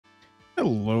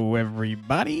Hello,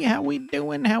 everybody. How we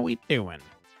doing? How we doing?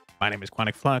 My name is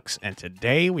Quantic Flux, and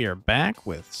today we are back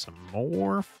with some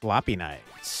more Floppy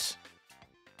Knights.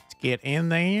 Let's get in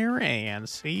there and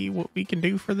see what we can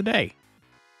do for the day.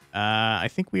 I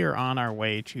think we are on our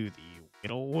way to the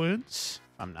Whittlewoods,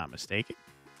 if I'm not mistaken.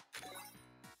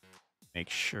 Make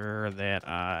sure that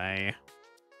I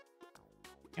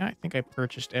think I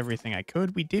purchased everything I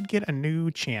could. We did get a new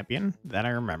champion, that I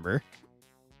remember.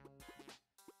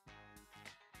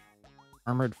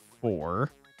 Armored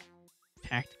 4.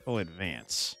 Tactical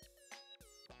Advance.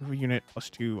 2 unit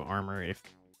plus 2 armor if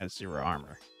it has 0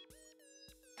 armor.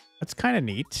 That's kind of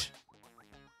neat.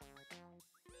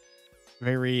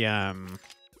 Very,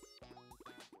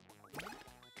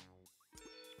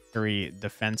 very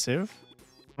defensive.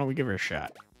 Why don't we give her a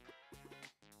shot?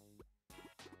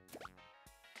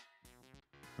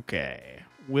 Okay.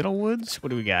 Whittlewoods,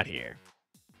 what do we got here?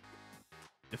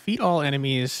 Defeat all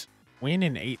enemies, win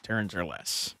in 8 turns or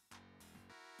less.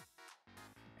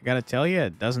 I gotta tell you,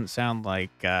 it doesn't sound like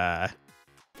this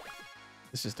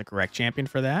is the correct champion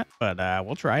for that, but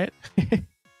we'll try it.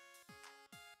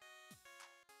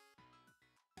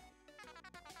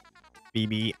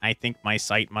 Phoebe, I think my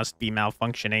sight must be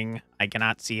malfunctioning. I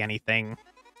cannot see anything.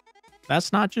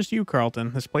 That's not just you,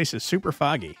 Carlton. This place is super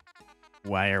foggy.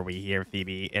 Why are we here,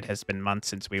 Phoebe? It has been months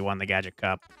since we won the Gadget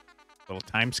Cup. Little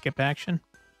time skip action?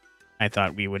 I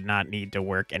thought we would not need to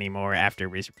work anymore after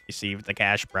we received the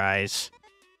cash prize.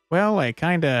 Well, I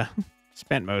kinda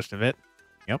spent most of it.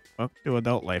 Yep, welcome to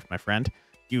adult life, my friend.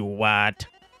 You what?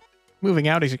 Moving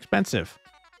out is expensive.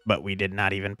 But we did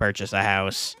not even purchase a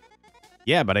house.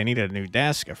 Yeah, but I needed a new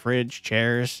desk, a fridge,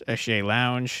 chairs, a chaise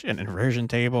lounge, an inversion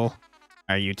table.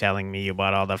 Are you telling me you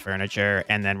bought all the furniture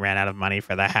and then ran out of money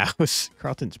for the house?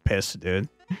 Carlton's pissed, dude.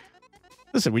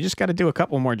 Listen, we just gotta do a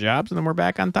couple more jobs and then we're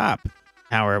back on top.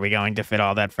 How are we going to fit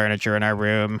all that furniture in our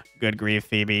room? Good grief,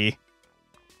 Phoebe.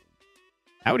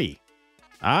 Howdy.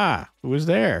 Ah, who was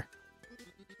there?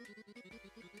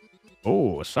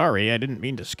 Oh, sorry, I didn't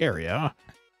mean to scare ya.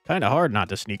 Kinda hard not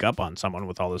to sneak up on someone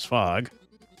with all this fog.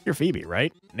 You're Phoebe,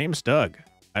 right? Name's Doug.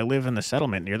 I live in the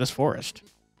settlement near this forest.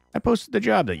 I posted the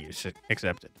job that you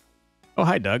accepted. Oh,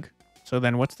 hi, Doug. So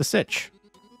then what's the sitch?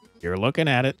 You're looking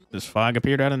at it. This fog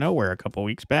appeared out of nowhere a couple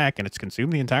weeks back, and it's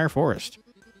consumed the entire forest.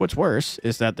 What's worse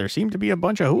is that there seem to be a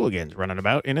bunch of hooligans running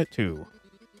about in it, too.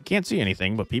 You can't see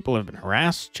anything, but people have been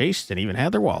harassed, chased, and even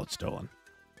had their wallets stolen.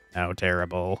 How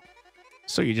terrible.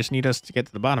 So you just need us to get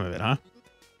to the bottom of it, huh?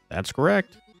 That's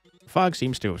correct. The fog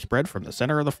seems to have spread from the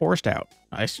center of the forest out.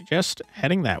 I suggest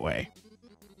heading that way.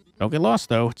 Don't get lost,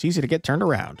 though. It's easy to get turned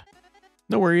around.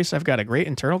 No worries, I've got a great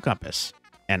internal compass.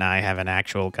 And I have an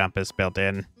actual compass built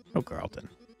in. Oh, Carlton.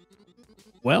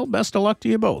 Well, best of luck to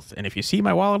you both. And if you see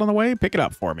my wallet on the way, pick it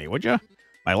up for me, would you?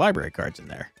 My library card's in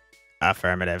there.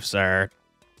 Affirmative, sir.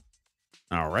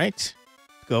 All right.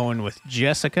 Going with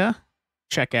Jessica.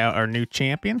 Check out our new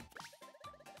champion.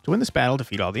 To win this battle,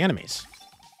 defeat all the enemies.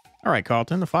 All right,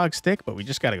 Carlton, the fog's thick, but we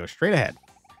just got to go straight ahead.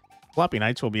 Floppy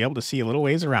Knights will be able to see a little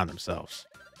ways around themselves.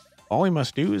 All we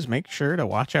must do is make sure to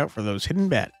watch out for those hidden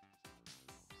bet.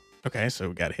 Okay, so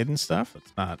we got hidden stuff.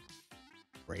 That's not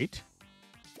great.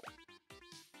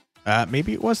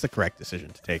 Maybe it was the correct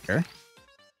decision to take her.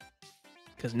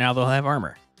 Because now they'll have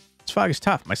armor. This fog is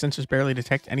tough. My sensors barely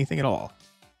detect anything at all.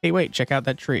 Hey, wait, check out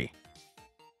that tree.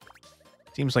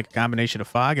 Seems like a combination of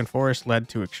fog and forest led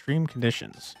to extreme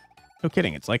conditions. No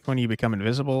kidding, it's like when you become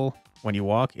invisible when you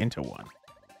walk into one.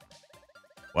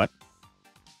 What?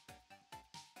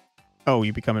 Oh,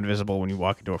 you become invisible when you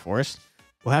walk into a forest?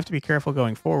 We'll have to be careful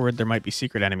going forward. There might be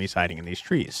secret enemies hiding in these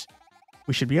trees.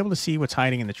 We should be able to see what's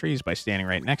hiding in the trees by standing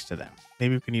right next to them.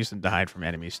 Maybe we can use them to hide from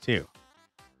enemies too.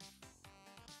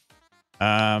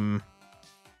 Huh.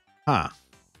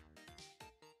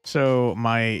 So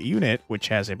my unit, which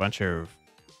has a bunch of,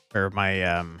 or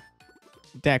my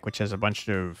deck, which has a bunch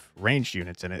of ranged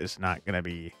units in it, is not going to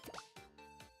be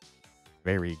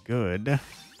very good.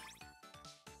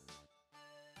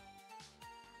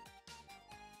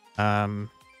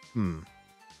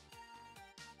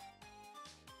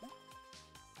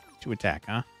 To attack,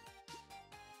 huh?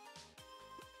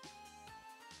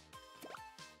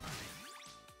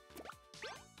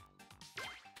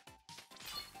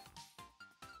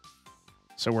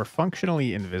 So we're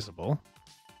functionally invisible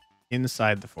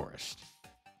inside the forest.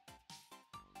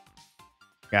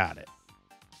 Got it.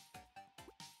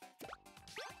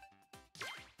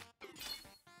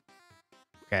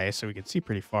 Okay, so we can see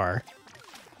pretty far.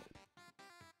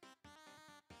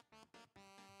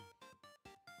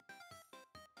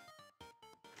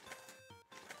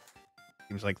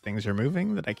 Seems like things are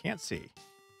moving that I can't see.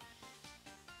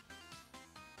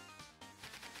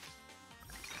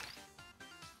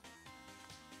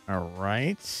 All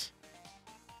right.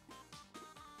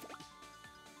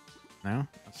 No,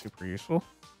 not super useful.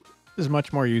 This is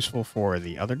much more useful for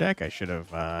the other deck. I should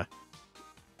have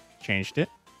changed it.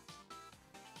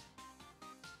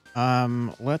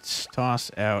 Let's toss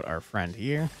out our friend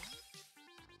here.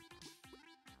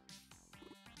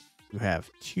 You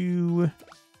have 2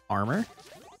 armor.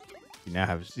 You now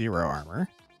have 0 armor.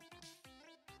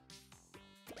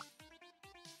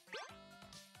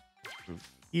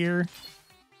 Move here.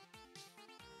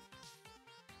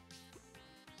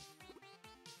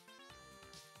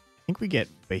 I think we get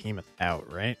Behemoth out,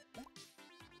 right?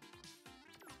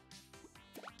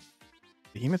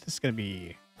 Behemoth is going to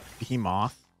be...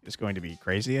 Behemoth is going to be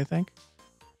crazy, I think.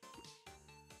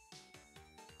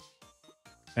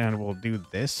 And we'll do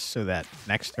this so that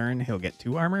next turn he'll get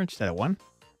 2 armor instead of 1.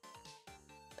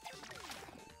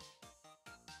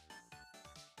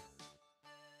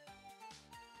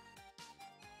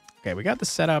 Okay, we got the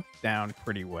setup down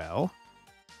pretty well.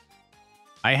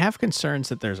 I have concerns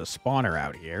that there's a spawner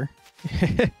out here.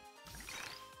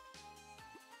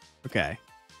 Okay,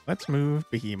 let's move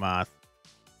Behemoth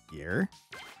here.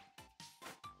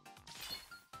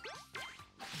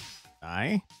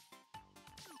 Die.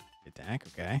 Attack,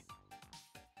 okay.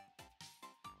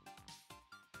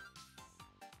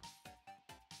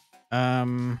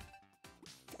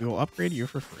 We will upgrade you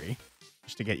for free,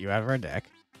 just to get you out of our deck.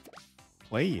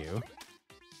 Play you.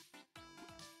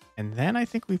 And then I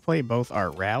think we play both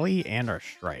our Rally and our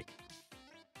Strike.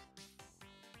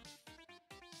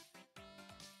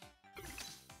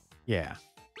 Yeah.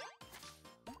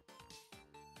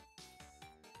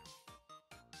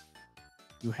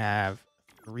 You have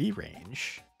 3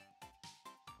 range.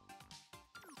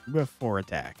 You have 4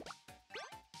 attack.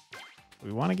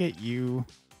 We want to get you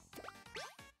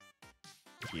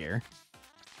here.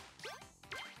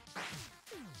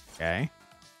 Okay.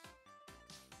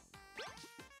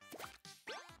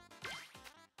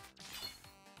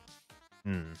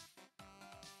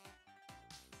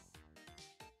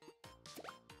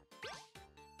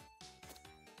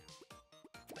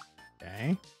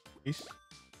 Okay. Peace.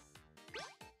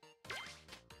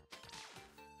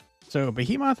 So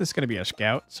Behemoth is going to be a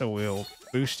scout, so we'll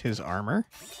boost his armor.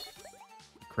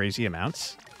 Crazy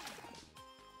amounts.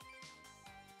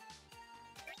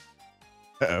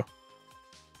 Uh-oh.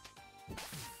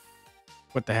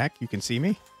 What the heck? You can see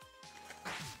me?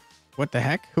 What the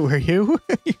heck? Who are you?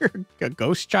 You're a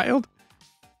ghost child?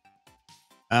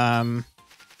 Oh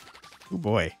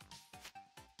boy.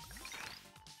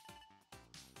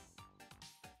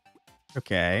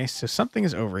 Okay, so something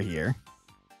is over here.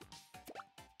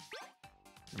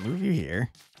 Move you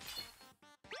here.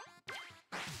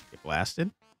 Get blasted.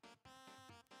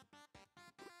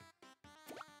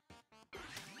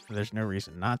 There's no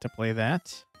reason not to play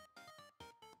that.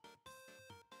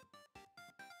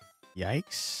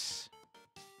 Yikes.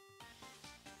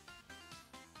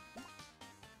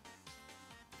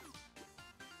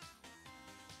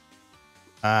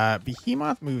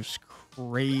 Behemoth moves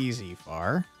crazy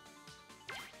far.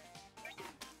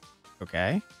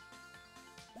 Okay.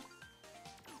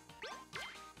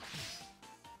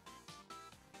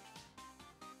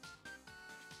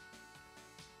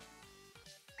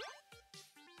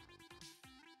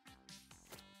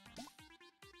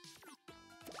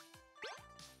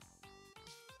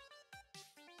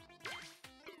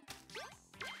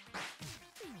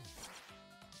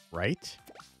 Right?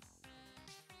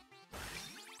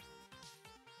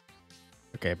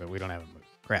 Okay, but we don't have a move.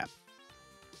 Crap.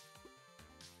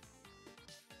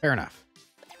 Fair enough.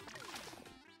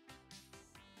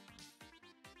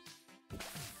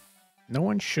 No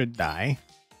one should die.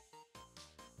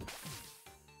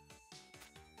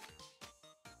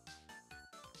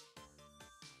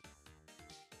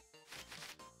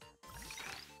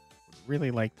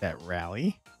 Really like that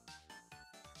rally.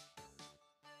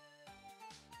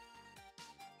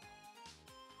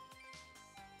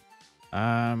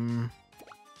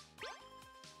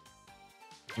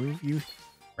 Move you.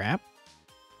 Crap.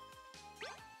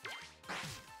 Of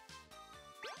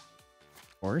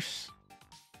course.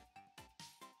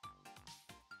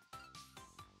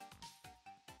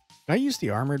 Did I use the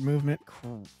armored movement?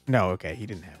 No, okay, he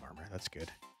didn't have armor. That's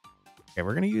good. Okay,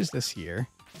 we're gonna use this here.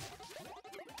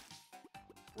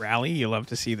 Rally, you love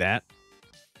to see that.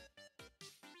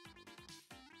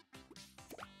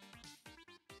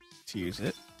 Let's use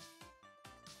it.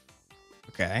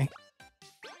 Okay.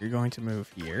 You're going to move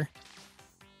here.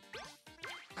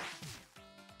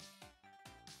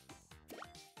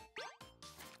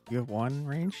 You have 1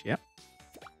 range? Yep.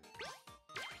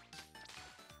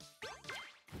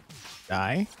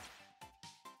 Die.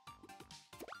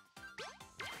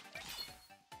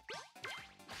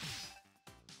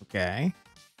 Okay.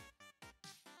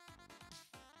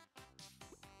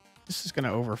 This is going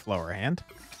to overflow our hand.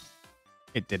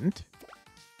 It didn't.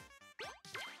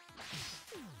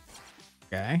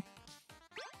 Okay.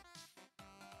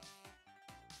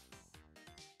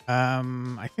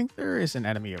 I think there is an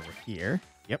enemy over here.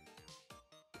 Yep.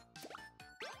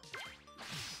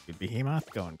 Good behemoth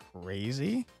going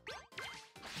crazy.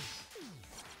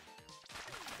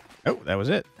 Oh, that was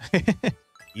it.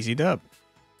 Easy dub.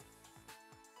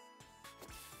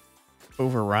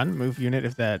 Overrun. Move unit.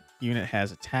 If that unit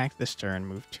has attacked this turn,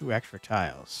 move 2 extra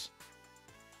tiles.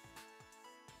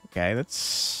 Okay, that's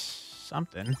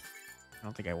something. I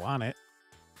don't think I want it.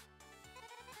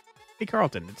 Hey,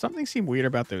 Carlton, did something seem weird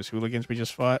about those hooligans we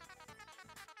just fought?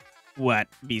 What,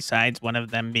 besides one of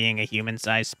them being a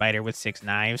human-sized spider with 6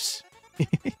 knives?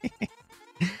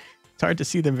 It's hard to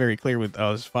see them very clear with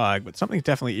all this fog, but something's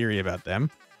definitely eerie about them.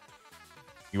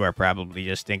 You are probably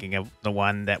just thinking of the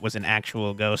one that was an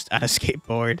actual ghost on a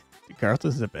skateboard.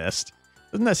 Carlton's the best.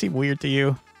 Doesn't that seem weird to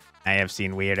you? I have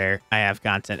seen weirder. I have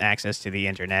constant access to the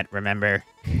internet, remember?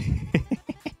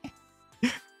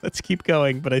 Let's keep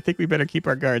going, but I think we better keep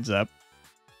our guards up.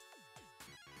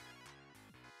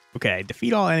 Okay,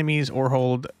 defeat all enemies or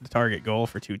hold the target goal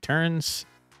for 2 turns.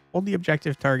 Hold the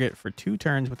objective target for 2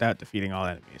 turns without defeating all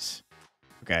enemies.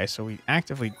 Okay, so we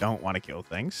actively don't want to kill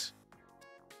things.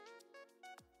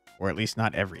 Or at least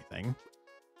not everything.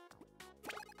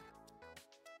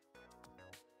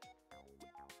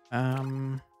 I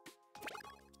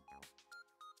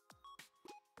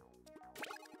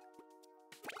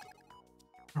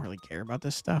don't really care about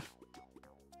this stuff.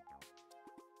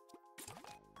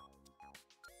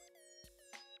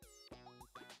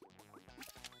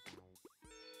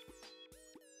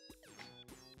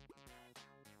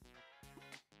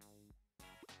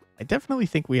 I definitely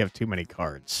think we have too many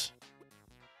cards.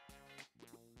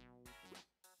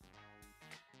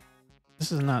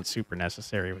 This is not super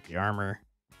necessary with the armor.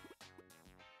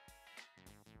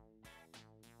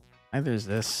 Neither is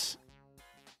this.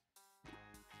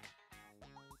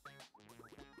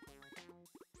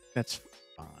 That's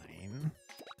fine.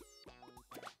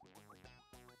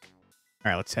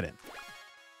 All right, let's head in.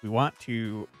 We want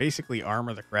to basically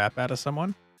armor the crap out of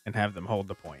someone and have them hold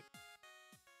the point.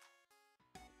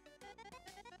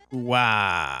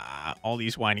 Wow, all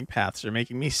these winding paths are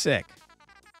making me sick.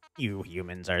 You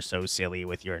humans are so silly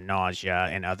with your nausea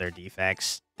and other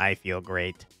defects. I feel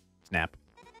great. Snap.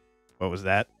 What was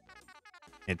that?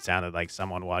 It sounded like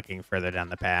someone walking further down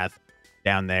the path.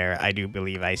 Down there, I do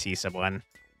believe I see someone.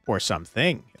 Or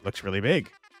something. It looks really big.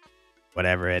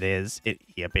 Whatever it is,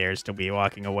 he appears to be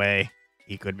walking away.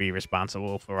 He could be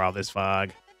responsible for all this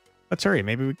fog. Let's hurry.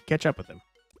 Maybe we can catch up with him.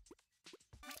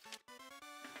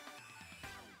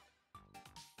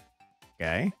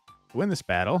 Okay. To win this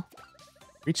battle,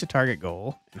 reach the target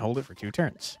goal and hold it for 2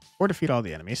 turns. Or defeat all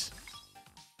the enemies.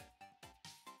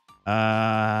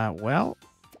 Well,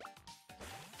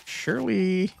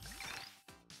 surely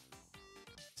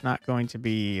it's not going to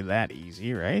be that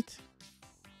easy, right?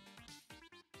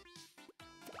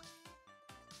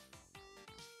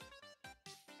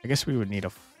 I guess we would need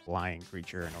a flying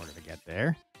creature in order to get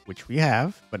there, which we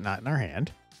have, but not in our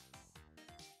hand.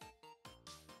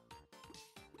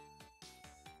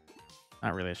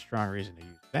 Not really a strong reason to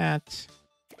use that.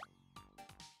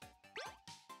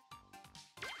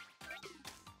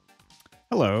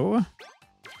 Hello.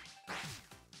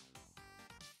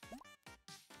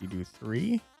 You do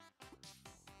 3.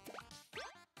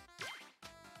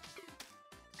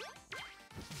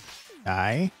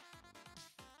 Die.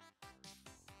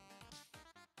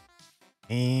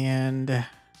 And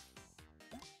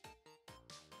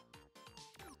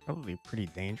probably pretty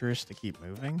dangerous to keep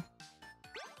moving.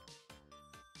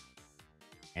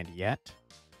 And yet,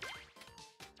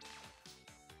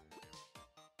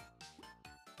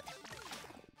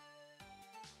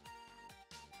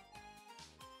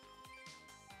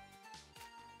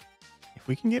 if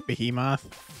we can get Behemoth,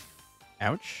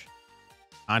 ouch,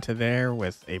 onto there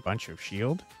with a bunch of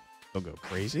shield, they'll go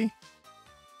crazy.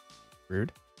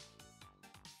 Rude.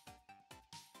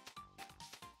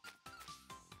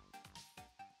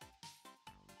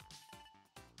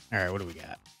 All right, what do we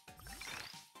got?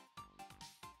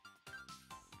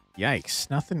 Yikes,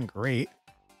 nothing great,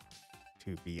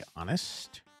 to be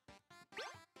honest.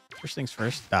 First things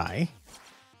first, die.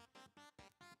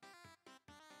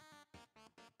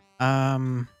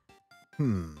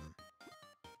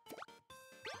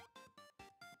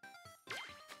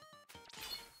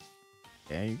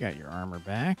 Okay, you got your armor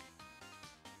back.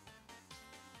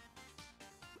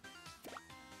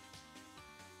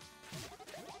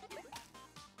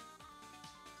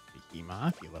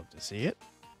 Behemoth, you love to see it.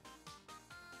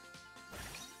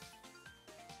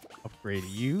 upgrade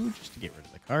you just to get rid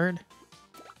of the card.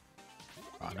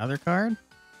 Draw another card.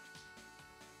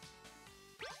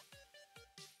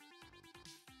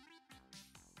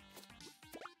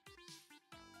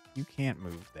 You can't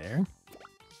move there.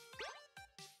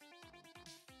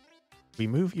 We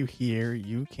move you here.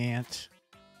 You can't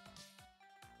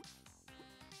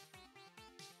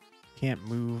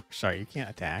move. Sorry, you can't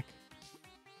attack.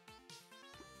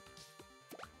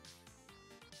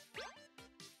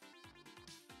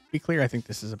 Be clear, I think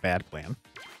this is a bad plan.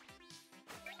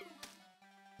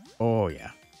 Oh,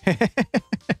 yeah.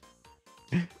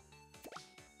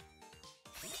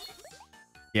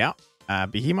 Yeah.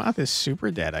 Behemoth is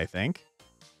super dead, I think.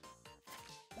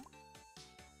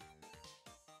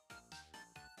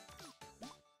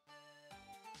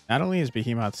 Not only is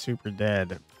Behemoth super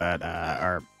dead, but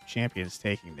our champion's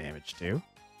taking damage too.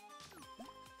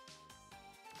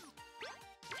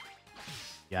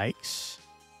 Yikes.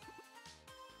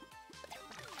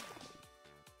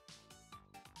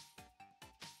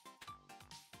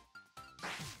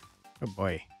 Oh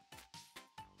boy.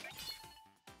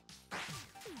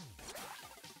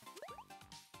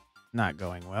 Not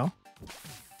going well.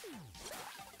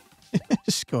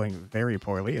 Just going very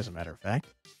poorly, as a matter of fact.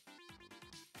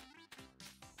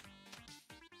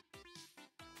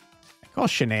 I call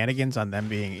shenanigans on them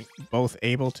being both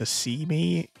able to see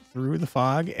me through the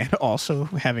fog and also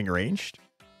having ranged.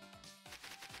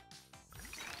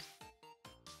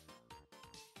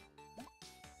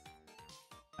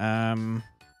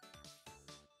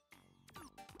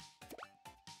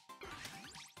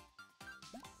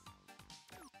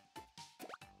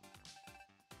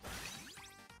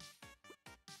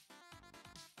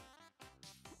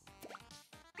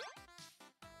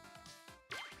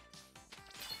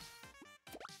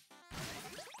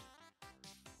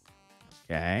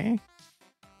 Okay.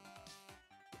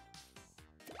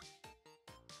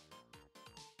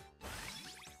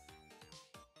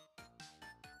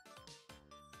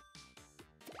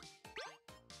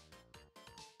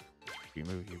 We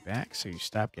move you back so you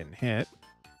stop getting hit.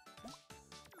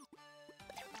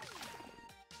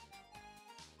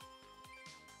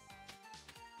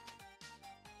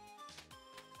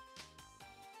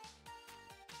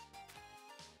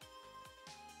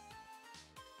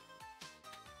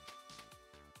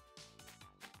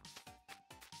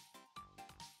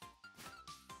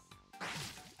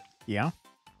 Yeah,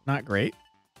 not great,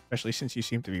 especially since you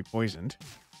seem to be poisoned.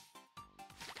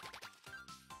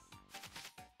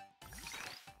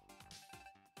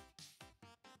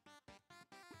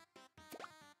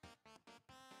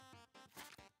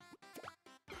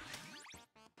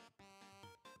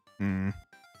 Hmm.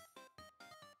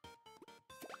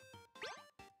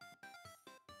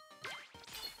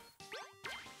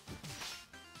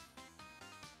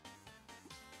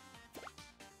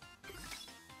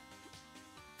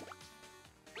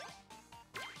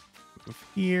 Move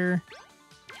here.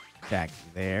 Back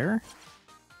there.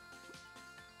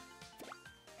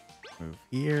 Move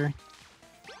here.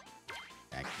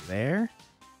 Back there.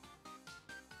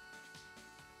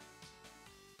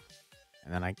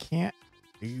 And then I can't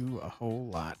do a whole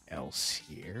lot else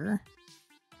here.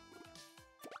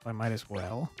 So I might as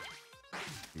well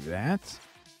do that.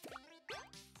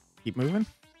 Keep moving.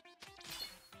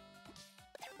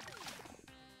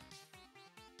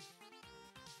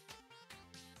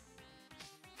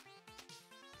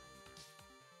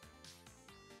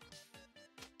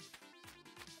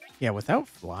 Yeah, without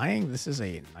flying, this is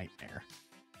a nightmare.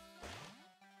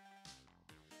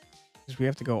 Because we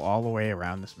have to go all the way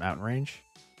around this mountain range.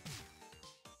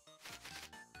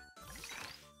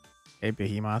 Okay,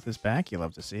 Behemoth is back. You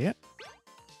love to see it.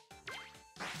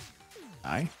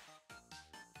 Hi.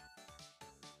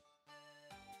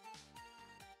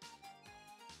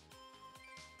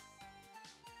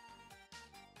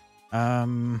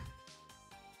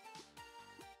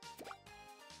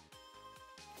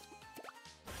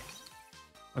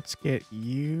 Let's get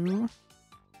you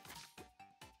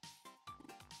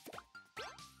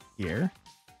here.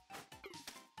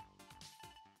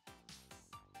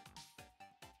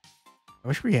 I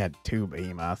wish we had 2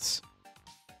 Behemoths.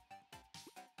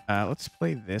 Let's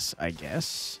play this, I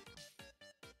guess.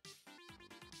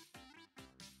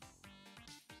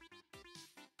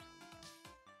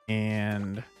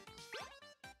 And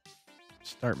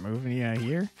start moving you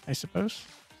here, I suppose.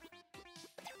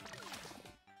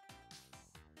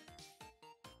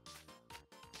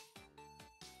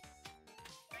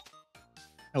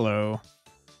 Hello.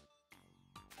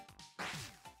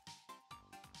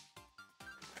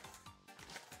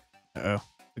 Uh-oh.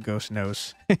 The ghost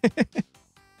knows.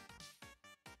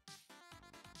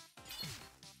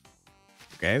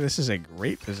 Okay, this is a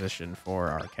great position for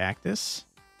our cactus.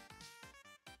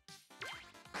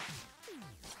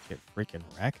 Get freaking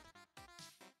wrecked.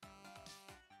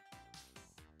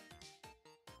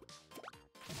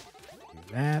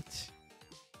 Do that.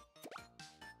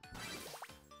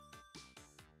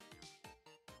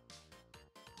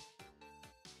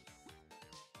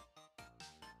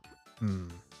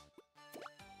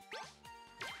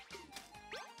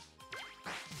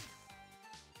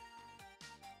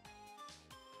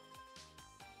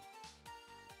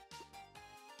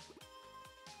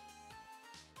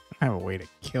 I don't have a way to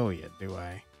kill you, do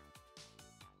I?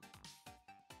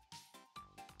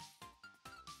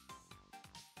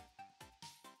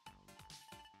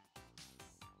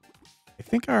 I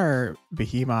think our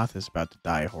behemoth is about to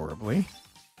die horribly.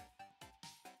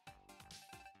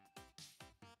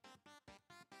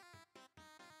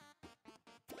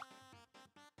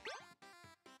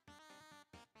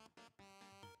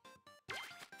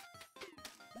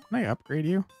 Can I upgrade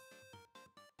you?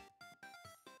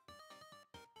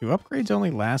 Do upgrades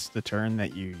only last the turn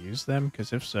that you use them?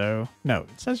 Because if so... No,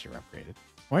 it says you're upgraded.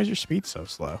 Why is your speed so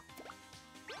slow?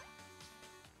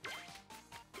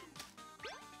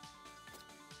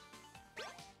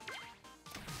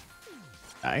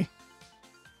 Die.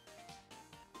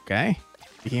 Okay.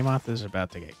 Behemoth is about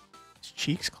to get his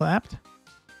cheeks clapped.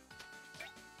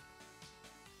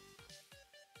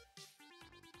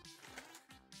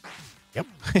 Yep.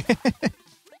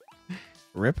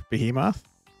 Rip Behemoth.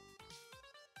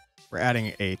 We're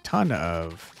adding a ton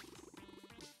of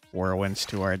whirlwinds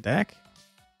to our deck,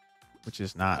 which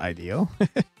is not ideal.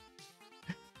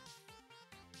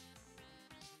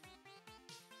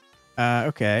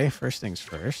 Okay, first things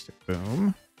first.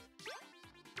 Boom.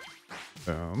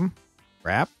 Boom.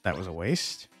 Crap, that was a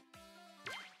waste.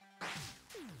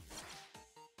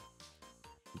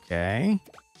 Okay.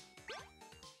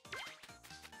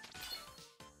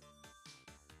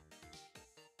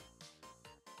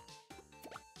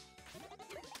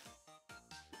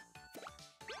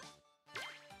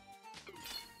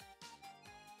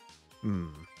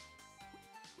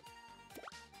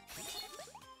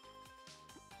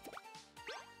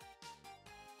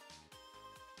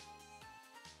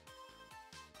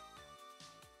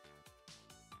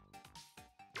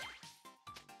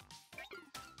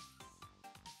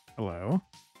 Hello.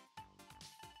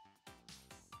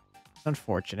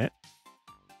 Unfortunate.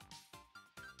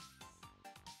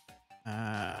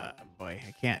 Boy,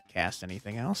 I can't cast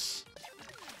anything else.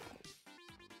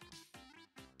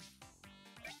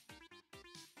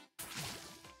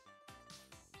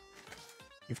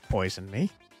 You've poisoned me.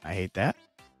 I hate that.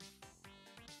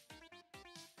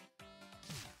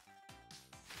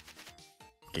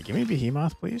 Okay, give me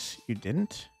Behemoth, please. You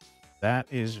didn't. That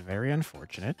is very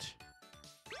unfortunate.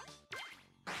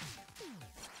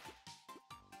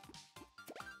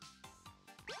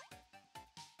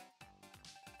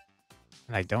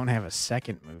 And I don't have a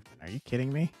second movement. Are you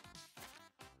kidding me?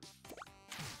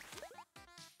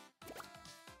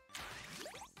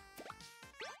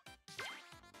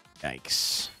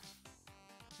 Yikes.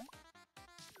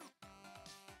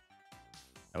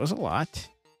 That was a lot.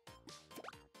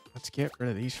 Let's get rid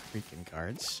of these freaking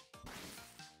cards.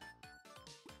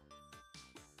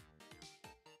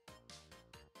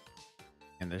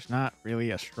 And there's not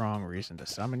really a strong reason to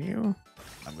summon you.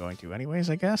 I'm going to anyways,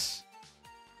 I guess.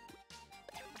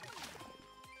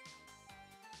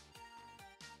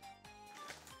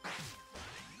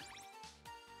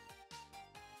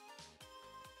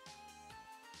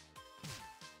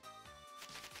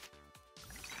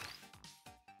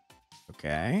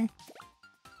 Okay.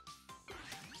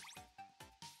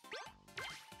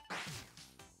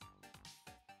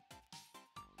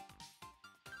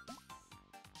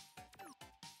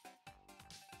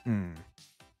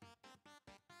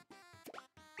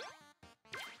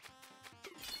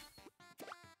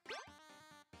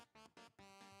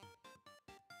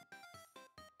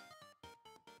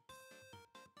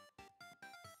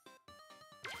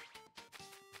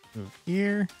 Move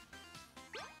here.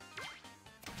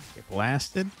 Get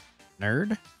blasted.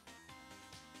 Nerd.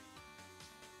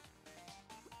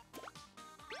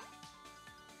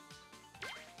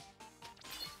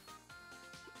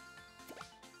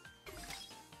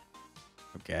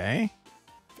 Okay.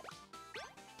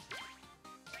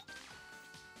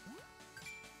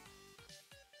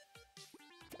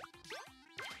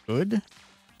 Good.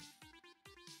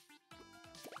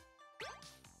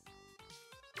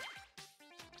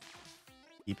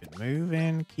 Keep it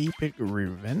moving. Keep it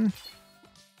grooving. And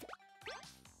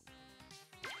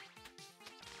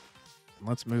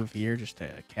let's move here just to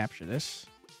capture this.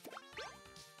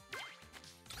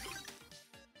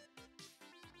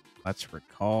 Let's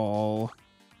recall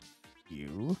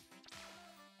you.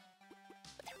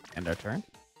 End our turn.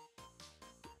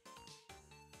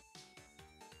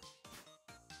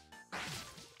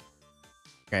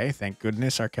 Okay, thank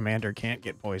goodness our commander can't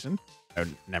get poisoned. Oh,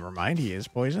 never mind, he is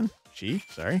poisoned. She,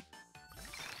 sorry.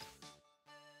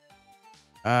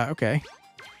 Okay.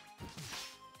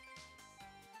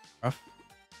 Rough.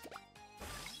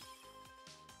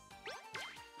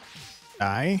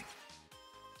 Die.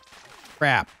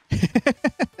 Crap.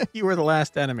 You were the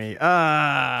last enemy.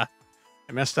 I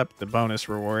messed up the bonus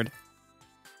reward.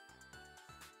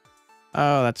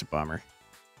 Oh, that's a bummer.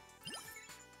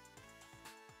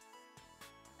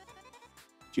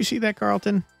 Did you see that,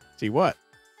 Carlton? See what?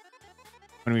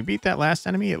 When we beat that last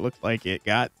enemy, it looked like it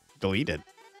got deleted.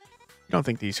 You don't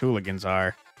think these hooligans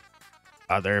are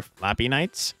other Floppy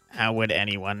Knights? How would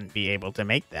anyone be able to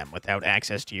make them without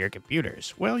access to your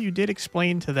computers? Well, you did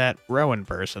explain to that Rowan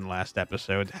person last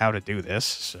episode how to do this,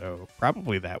 so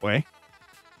probably that way.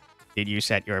 Did you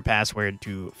set your password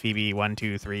to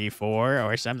Phoebe1234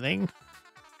 or something?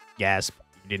 Gasp.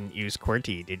 You didn't use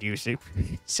QWERTY, did you? Say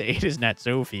it is not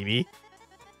so, Phoebe.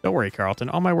 Don't worry, Carlton.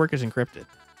 All my work is encrypted.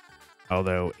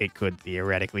 Although it could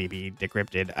theoretically be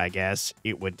decrypted, I guess.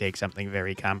 It would take something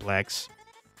very complex.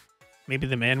 Maybe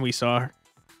the man we saw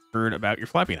heard about your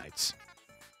Floppy Knights.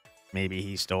 Maybe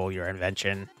he stole your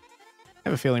invention. I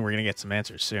have a feeling we're going to get some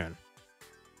answers soon.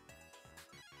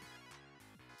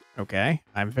 Okay.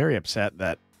 I'm very upset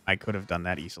that I could have done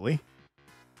that easily.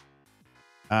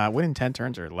 Win in 10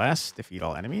 turns or less. Defeat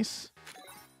all enemies.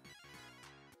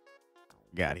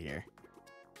 Got here.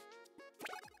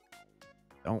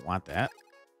 Don't want that.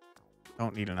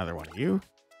 Don't need another one of you.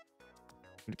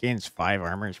 Unit gains 5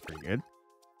 armor is pretty good.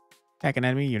 Attack an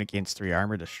enemy. Unit gains 3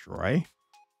 armor. Destroy.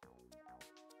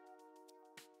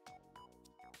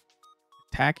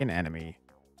 Attack an enemy.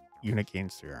 Unit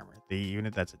gains 3 armor. The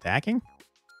unit that's attacking?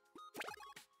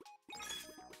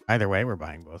 Either way, we're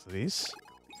buying both of these.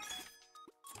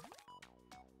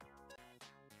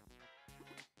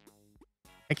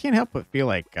 I can't help but feel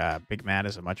like Big Matt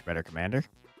is a much better commander.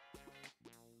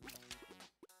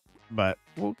 But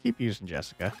we'll keep using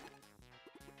Jessica.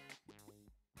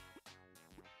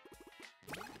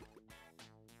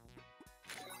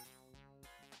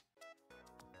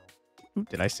 Ooh,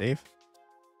 did I save?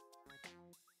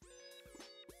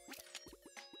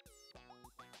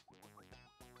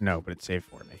 No, but it saved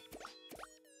for me.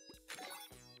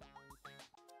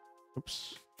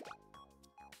 Oops.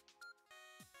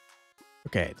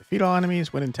 Okay, defeat all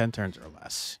enemies, win in 10 turns or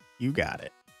less. You got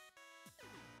it.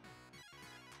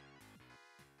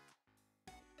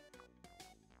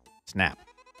 Snap.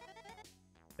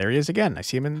 There he is again. I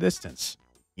see him in the distance.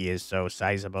 He is so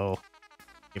sizable.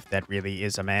 If that really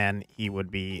is a man, he would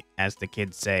be, as the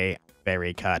kids say,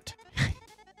 very cut.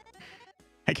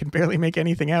 I can barely make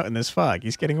anything out in this fog.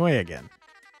 He's getting away again.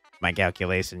 My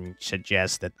calculation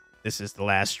suggests that this is the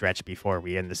last stretch before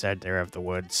we end the center of the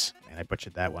woods. And I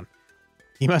butchered that one.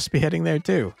 He must be heading there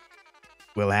too.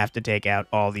 We'll have to take out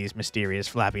all these mysterious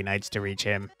Floppy Knights to reach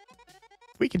him.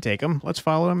 We can take him. Let's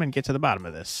follow him and get to the bottom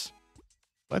of this.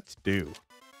 Let's do.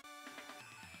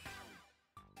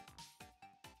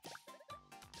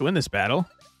 To win this battle,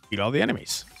 beat all the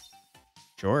enemies.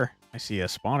 Sure, I see a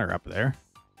spawner up there.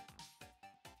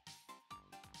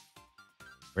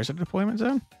 Where's the deployment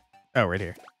zone? Oh, right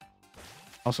here.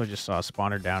 Also just saw a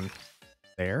spawner down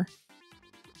there.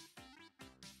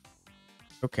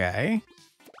 Okay.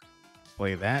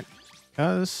 Play that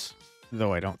because,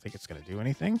 though I don't think it's going to do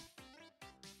anything.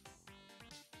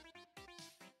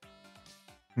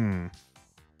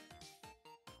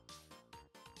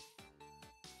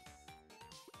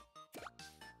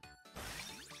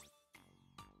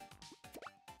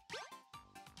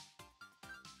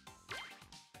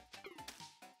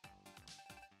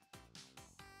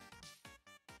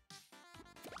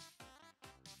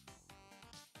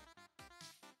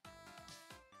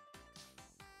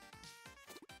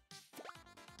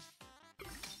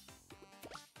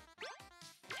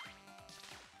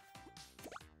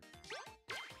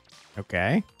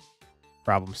 Okay.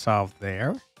 Problem solved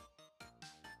there.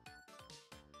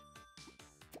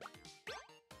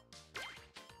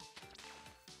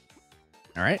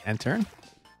 All right, end turn.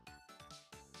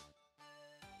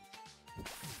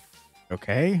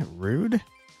 Okay, rude.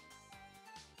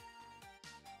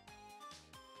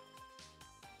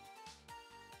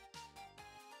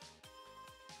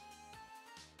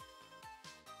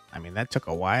 I mean, that took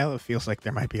a while. It feels like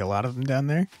there might be a lot of them down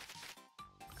there.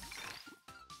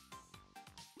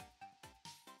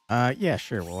 Yeah,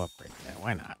 sure, we'll upgrade that.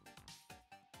 Why not?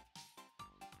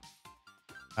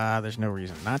 There's no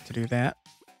reason not to do that.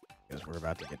 because we're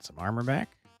about to get some armor back.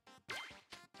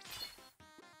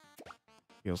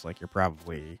 Feels like you're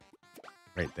probably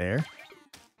right there.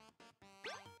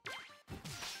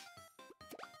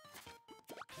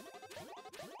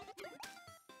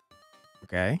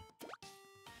 Okay.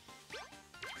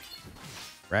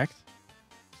 Correct.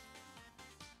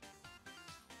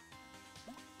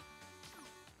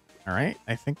 All right.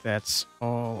 I think that's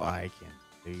all I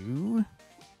can do.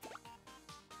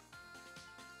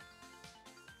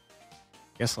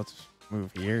 Guess let's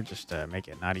move here just to make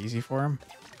it not easy for him.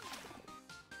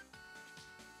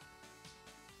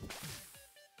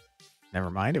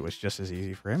 Never mind, it was just as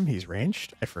easy for him. He's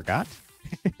ranged. I forgot.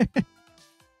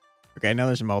 Okay, now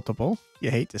there's multiple.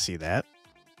 You hate to see that.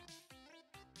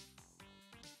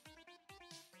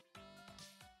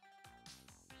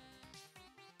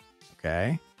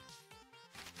 Okay.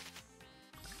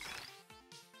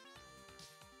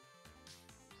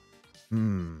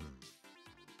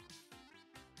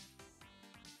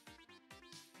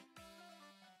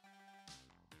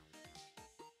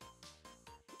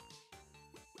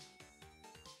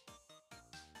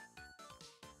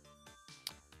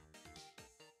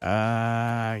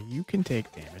 You can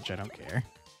take damage. I don't care.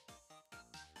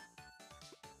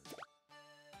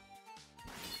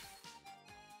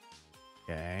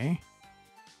 Okay.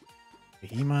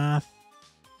 Behemoth.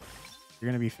 You're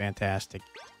going to be fantastic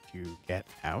to get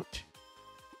out.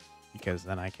 Because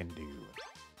then I can do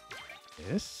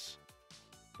this.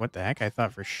 What the heck? I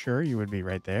thought for sure you would be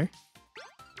right there.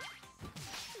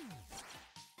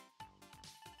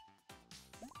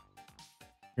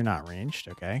 You're not ranged.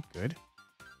 Okay, good.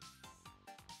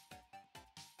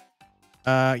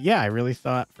 Yeah, I really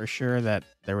thought for sure that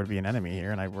there would be an enemy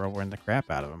here, and I whirlwind the crap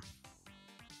out of him.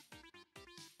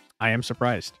 I am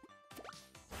surprised.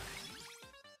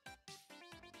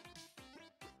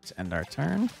 Let's end our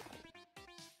turn.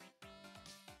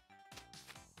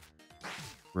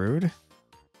 Rude.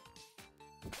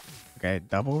 Okay,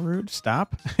 double rude.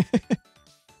 Stop. What,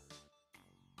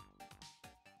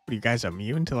 are you guys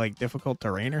immune to, like, difficult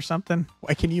terrain or something?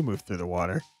 Why can you move through the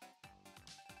water?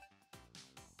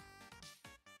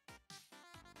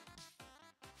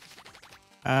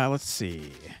 Let's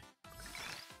see.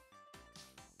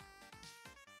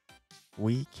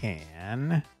 We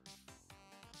can...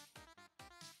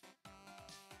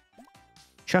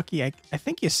 Chucky, I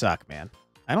think you suck, man.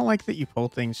 I don't like that you pull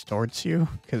things towards you,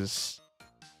 because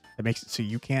it makes it so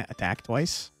you can't attack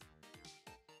twice.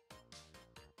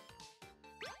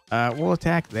 We'll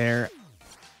attack there.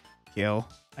 Kill,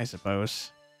 I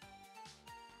suppose.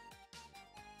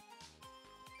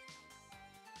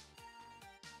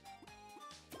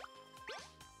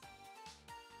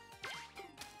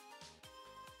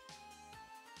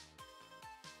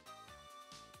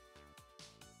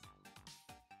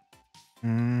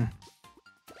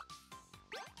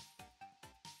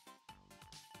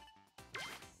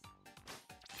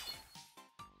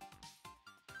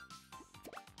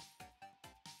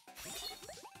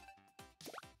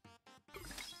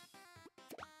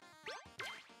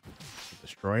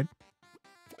 Destroyed.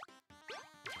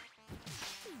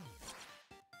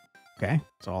 Okay,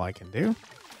 that's all I can do.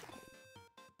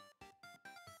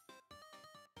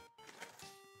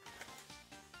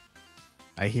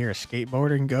 I hear a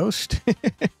skateboarding ghost.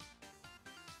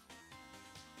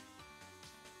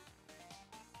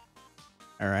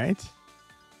 All right.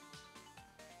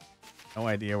 No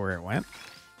idea where it went.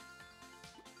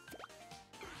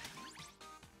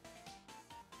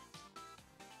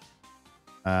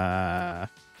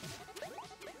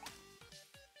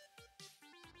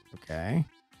 Okay.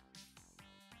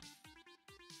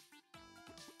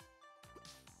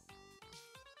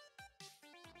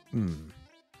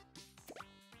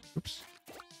 Oops.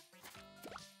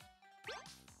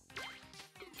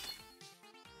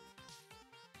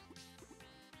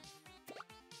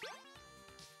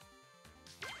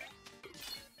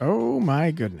 Oh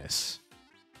my goodness.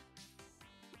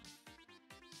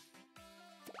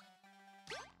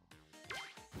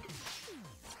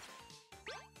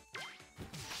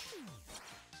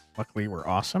 Luckily, we're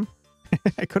awesome.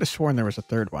 I could have sworn there was a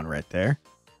third one right there.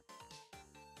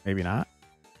 Maybe not.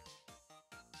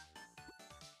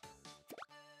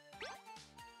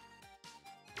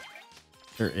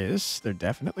 There is. There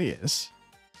definitely is.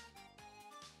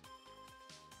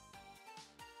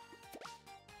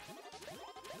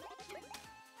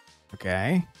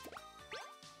 Okay.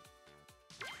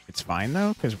 It's fine,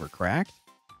 though, because we're cracked.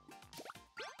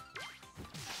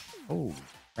 Holy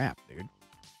crap, dude.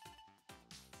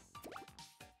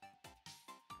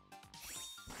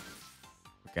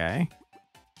 Okay.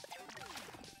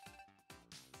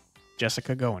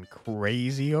 Jessica going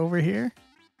crazy over here.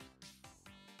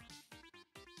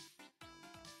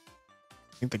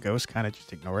 the ghost kind of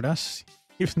just ignored us,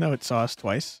 even though it saw us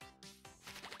twice.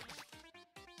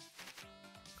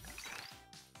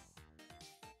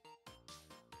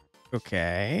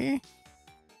 Okay.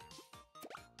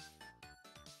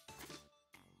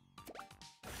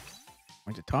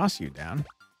 I'm going to toss you down.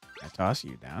 I toss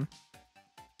you down.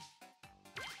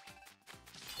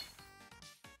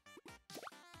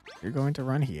 You're going to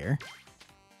run here.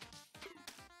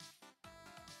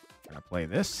 I'm going to play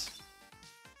this.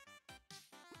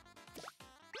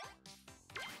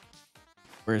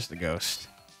 Where's the ghost?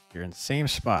 You're in the same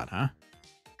spot, huh?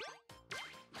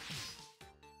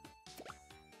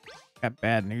 Got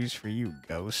bad news for you,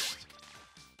 ghost.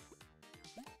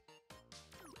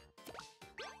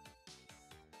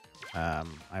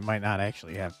 I might not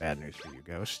actually have bad news for you,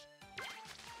 ghost.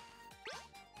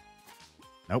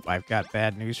 Nope, I've got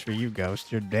bad news for you,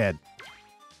 ghost. You're dead.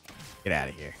 Get out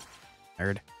of here,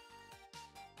 nerd.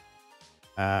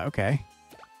 Okay.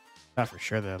 Thought for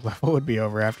sure the level would be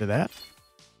over after that.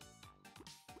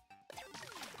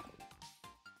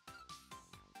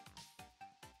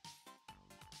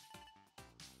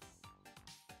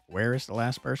 Where is the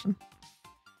last person?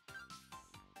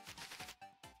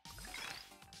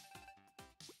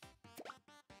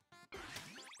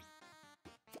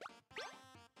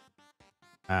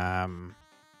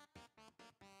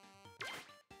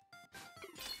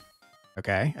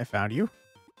 Okay, I found you.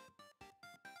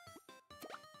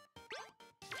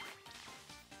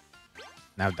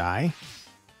 Now die.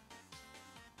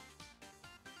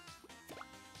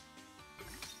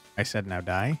 I said now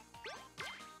die.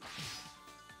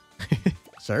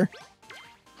 Sir?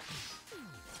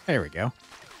 There we go.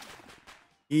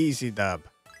 Easy dub.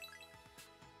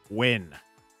 Win.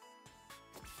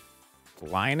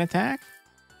 Line attack?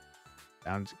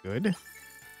 Sounds good.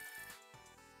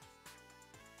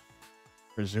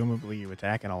 Presumably you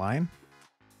attack in a line.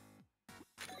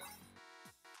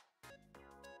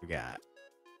 We got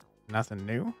nothing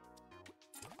new.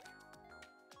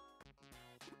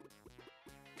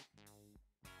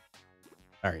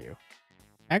 Are you?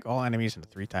 Attack all enemies in a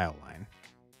 3-tile line.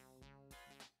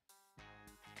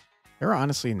 There are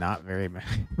honestly not very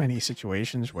many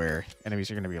situations where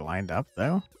enemies are going to be lined up,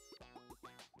 though.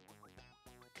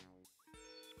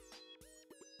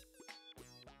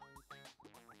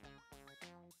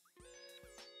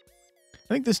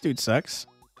 I think this dude sucks.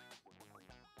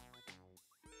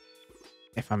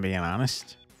 If I'm being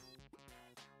honest.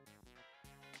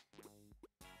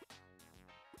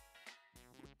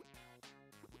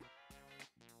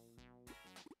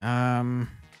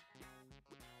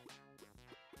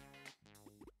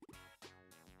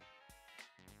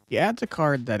 He adds a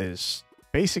card that is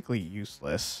basically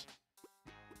useless.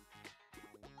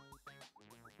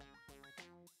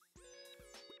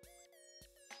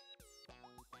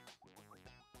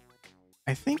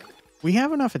 I think we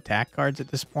have enough attack cards at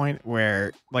this point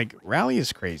where, like, Rally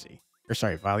is crazy. Or,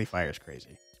 sorry, Volley Fire is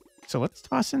crazy. So let's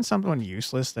toss in someone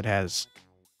useless that has...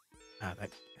 I'm going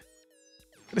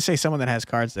to say someone that has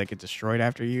cards that get destroyed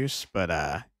after use,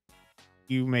 but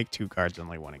you make 2 cards,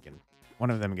 only one again. One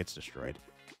of them gets destroyed.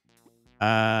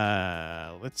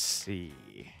 Let's see.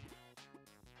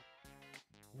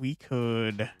 We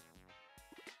could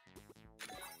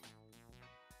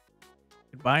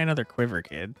buy another Quiver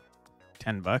Kid.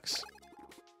 $10. Let's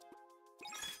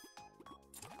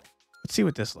see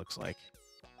what this looks like.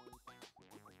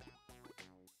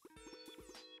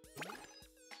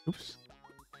 Oops.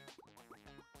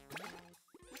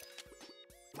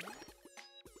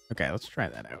 Okay, let's try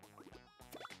that out.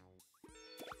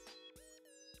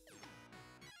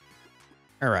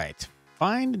 All right.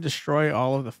 Find and destroy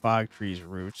all of the Fog Tree's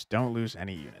roots. Don't lose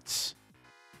any units.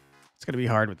 It's going to be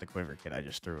hard with the Quiver Kid I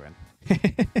just threw in.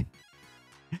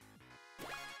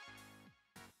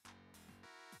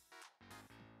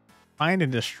 Find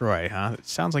and destroy, huh? It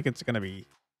sounds like it's going to be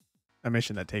a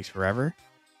mission that takes forever.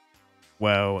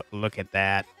 Whoa, look at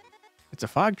that. It's a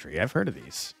fog tree. I've heard of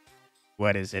these.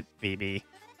 What is it, Phoebe?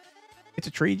 It's a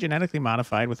tree genetically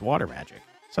modified with water magic.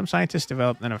 Some scientists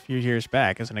developed them a few years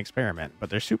back as an experiment,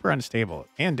 but they're super unstable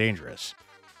and dangerous.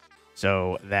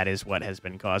 So that is what has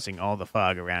been causing all the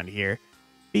fog around here.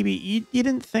 Phoebe, you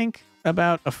didn't think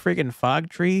about a friggin' fog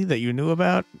tree that you knew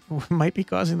about might be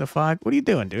causing the fog? What are you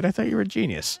doing, dude? I thought you were a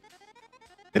genius.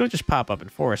 They don't just pop up in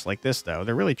forests like this, though.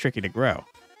 They're really tricky to grow.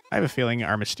 I have a feeling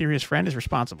our mysterious friend is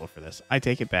responsible for this. I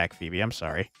take it back, Phoebe. I'm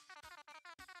sorry.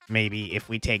 Maybe if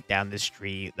we take down this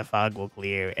tree, the fog will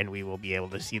clear and we will be able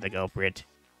to see the culprit.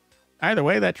 Either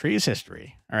way, that tree is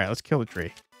history. All right, let's kill the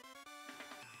tree.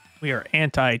 We are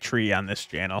anti-tree on this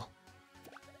channel.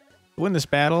 To win this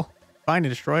battle, find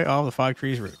and destroy all the fog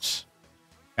tree's roots.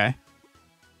 Okay.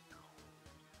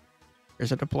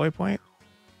 There's a deploy point.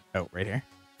 Oh, right here.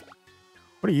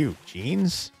 What are you,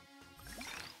 jeans?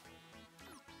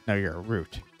 No, you're a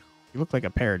root. You look like a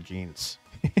pair of jeans.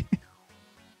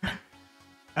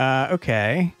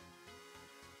 Okay.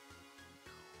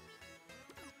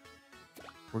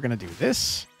 We're gonna do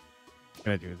this. We're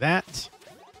gonna do that.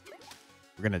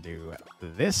 We're gonna do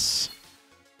this.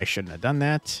 I shouldn't have done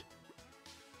that.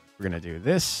 We're gonna do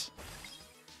this.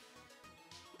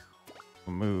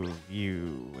 We'll move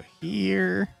you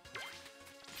here.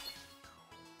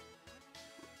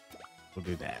 We'll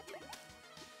do that.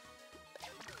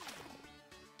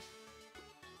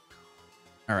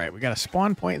 All right, we got a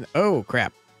spawn point. Oh,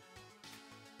 crap.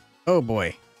 Oh,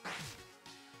 boy.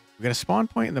 We got a spawn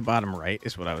point in the bottom right,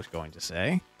 is what I was going to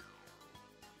say.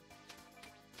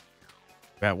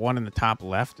 Got one in the top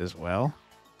left as well.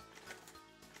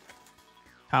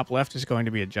 Top left is going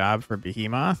to be a job for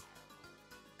Behemoth.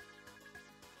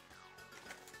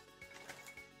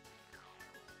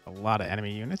 A lot of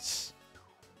enemy units.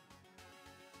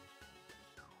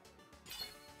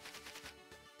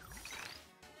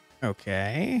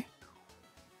 Okay.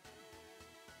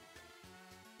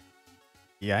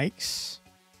 Yikes.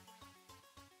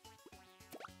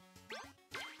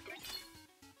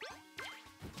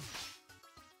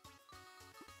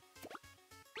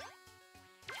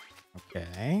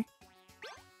 Okay.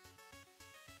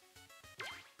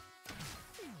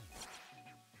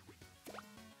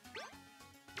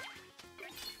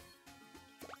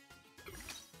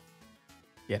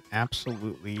 Get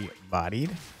absolutely bodied,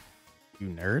 you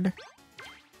nerd.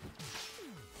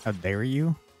 How dare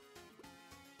you?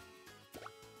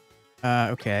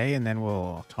 Okay, and then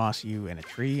we'll toss you in a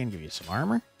tree and give you some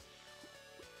armor.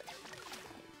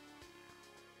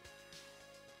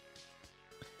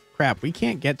 Crap, we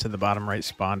can't get to the bottom right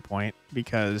spawn point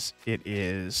because it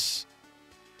is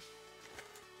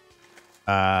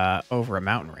over a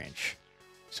mountain range.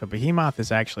 So Behemoth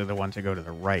is actually the one to go to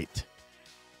the right.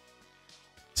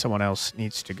 Someone else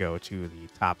needs to go to the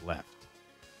top left.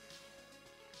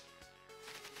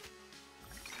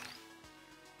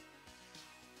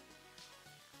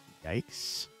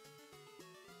 Yikes.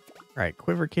 All right,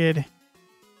 Quiver Kid.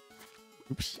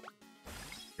 Oops.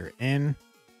 You're in.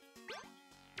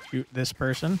 Shoot this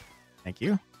person. Thank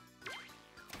you.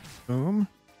 Boom.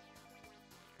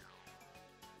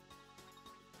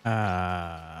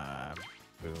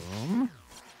 Boom.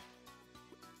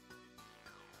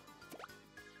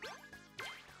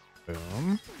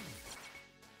 Boom.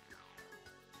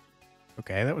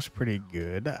 Okay, that was pretty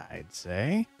good, I'd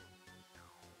say.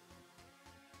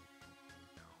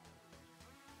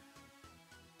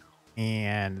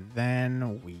 And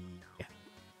then we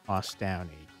toss down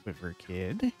a Quiver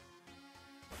Kid.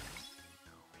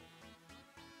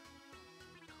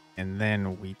 And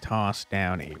then we toss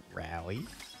down a Rally.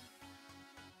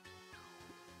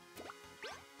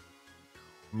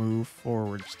 Move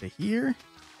forwards to here.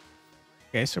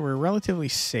 Okay, so we're relatively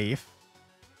safe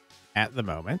at the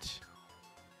moment.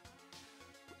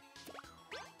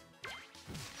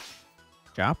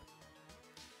 Chop.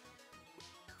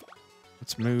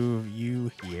 Let's move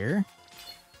you here.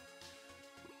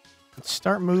 Let's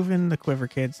start moving the Quiver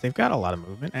Kids. They've got a lot of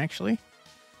movement, actually.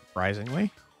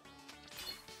 Surprisingly.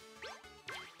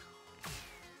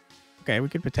 Okay, we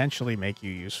could potentially make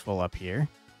you useful up here.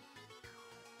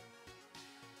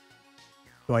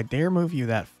 Do I dare move you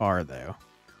that far, though?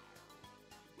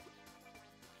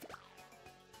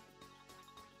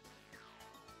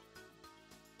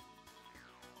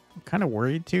 I'm kind of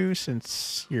worried, too,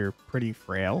 since you're pretty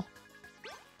frail.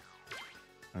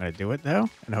 I'm going to do it, though,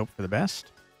 and hope for the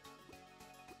best.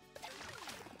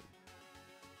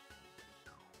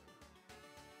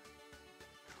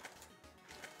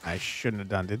 I shouldn't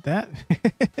have did that.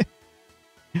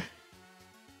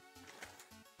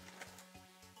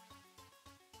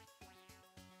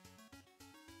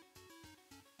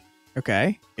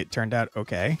 Okay, it turned out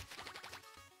okay.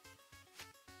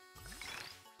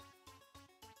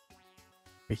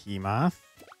 Behemoth.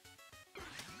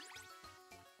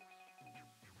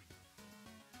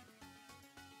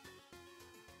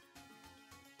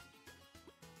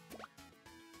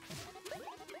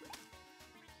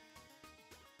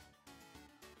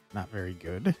 Not very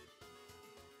good.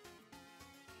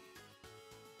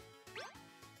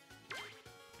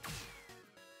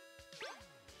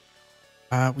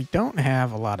 We don't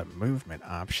have a lot of movement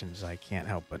options, I can't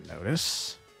help but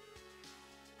notice.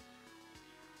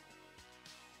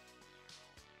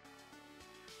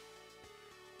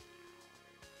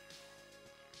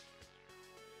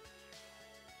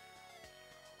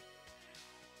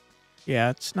 Yeah,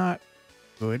 it's not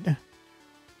good.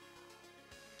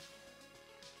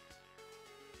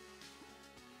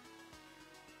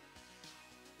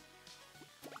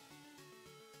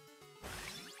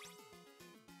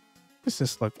 does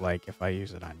this look like if I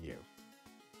use it on you?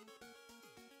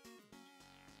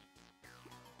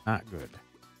 Not good.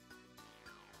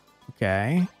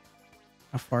 Okay.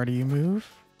 How far do you move?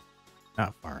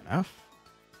 Not far enough.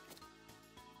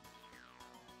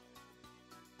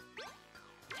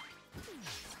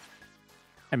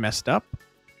 I messed up.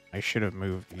 I should have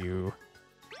moved you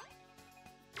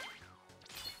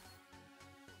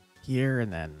here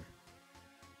and then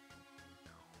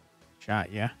shot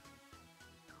ya.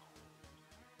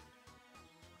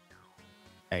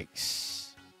 Yikes.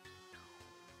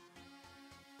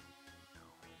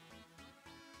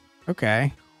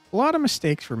 Okay. A lot of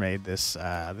mistakes were made this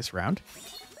this round.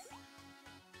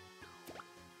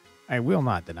 I will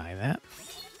not deny that.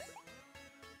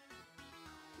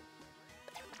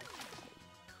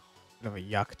 Bit of a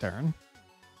yuck turn.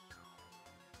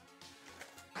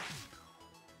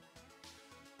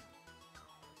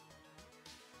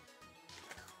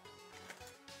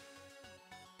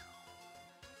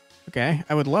 Okay,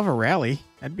 I would love a rally.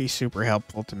 That'd be super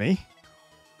helpful to me.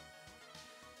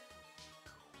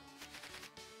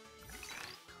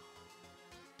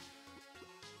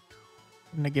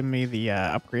 Gonna give me the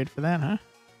upgrade for that, huh?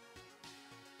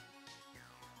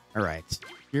 Alright,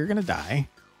 you're gonna die.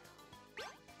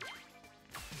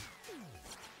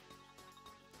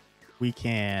 We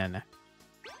can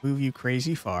move you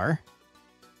crazy far.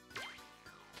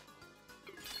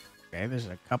 Okay, there's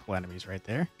a couple enemies right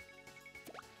there.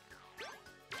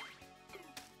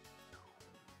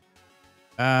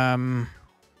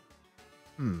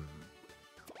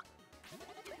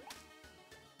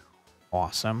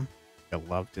 Awesome. I'd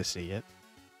love to see it.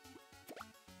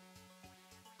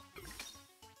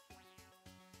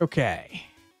 Okay.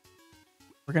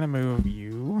 We're gonna move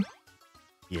you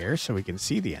here so we can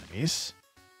see the enemies.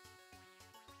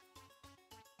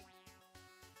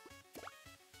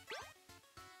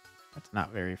 That's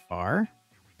not very far.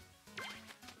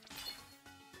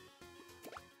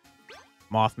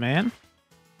 Mothman.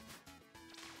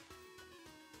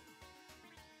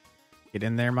 Get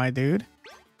in there, my dude.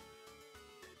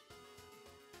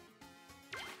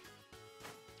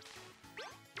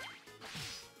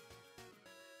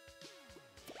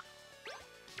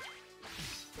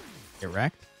 Get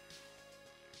wrecked.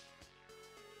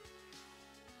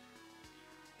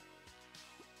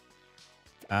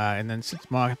 And then since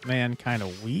Mothman kind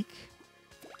of weak,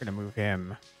 we're going to move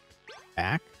him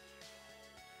back.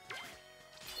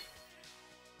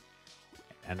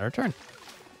 And our turn.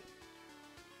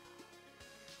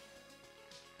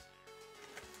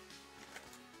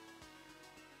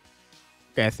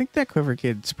 Okay, I think that Quiver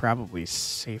Kid's probably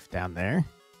safe down there.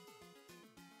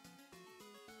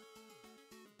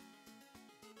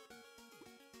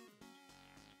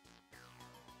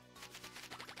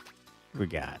 What we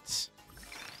got?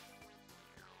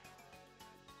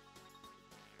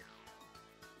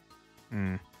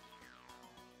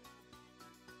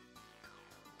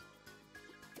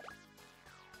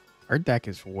 Our deck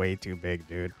is way too big,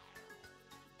 dude.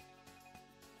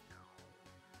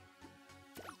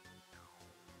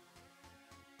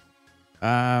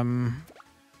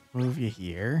 Move you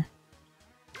here.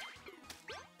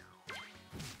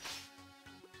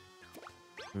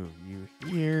 Move you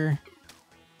here.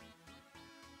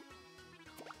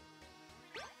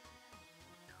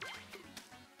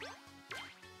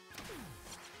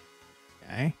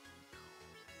 Okay.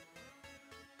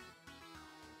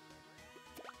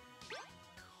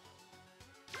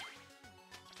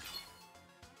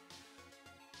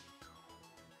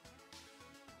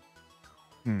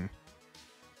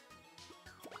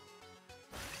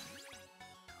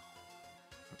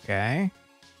 Okay.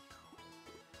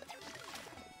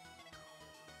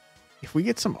 If we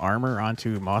get some armor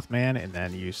onto Mothman and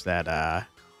then use that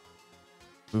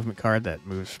movement card that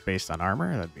moves based on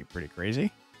armor, that'd be pretty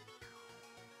crazy.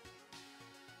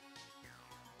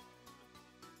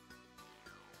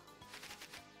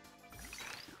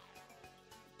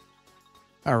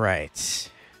 All right.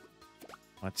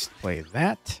 Let's play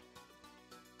that.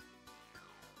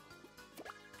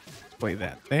 Let's play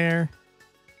that there.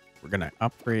 We're going to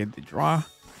upgrade the draw.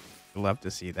 I'd love to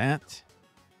see that.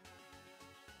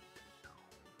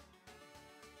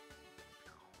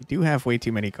 We do have way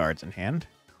too many cards in hand.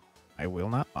 I will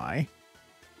not lie.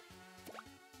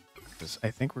 Because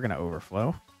I think we're going to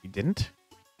overflow. We didn't.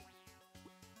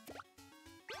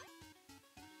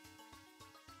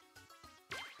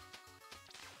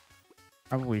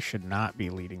 Probably should not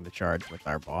be leading the charge with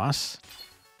our boss.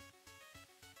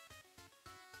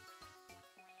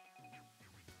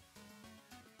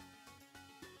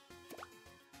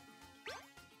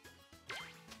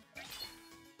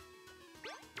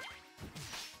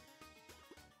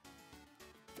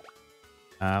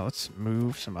 Let's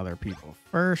move some other people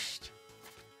first.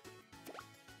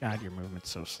 God, your movement's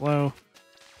so slow.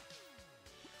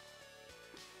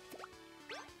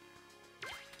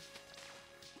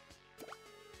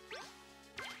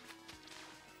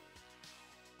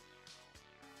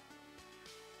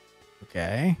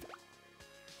 Okay.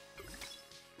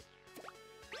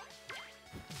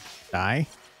 Die.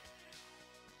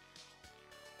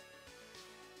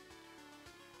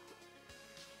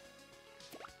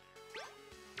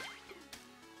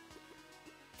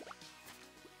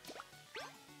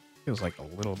 Feels like a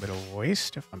little bit of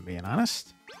waste, if I'm being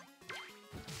honest.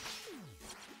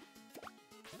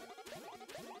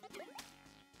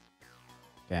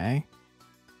 Okay.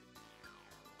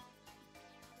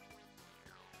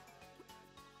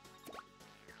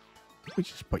 We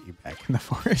just put you back in the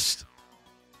forest.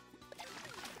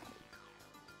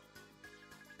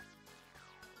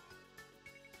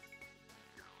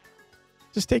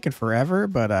 Just taking forever,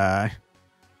 but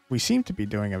we seem to be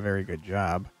doing a very good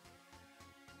job.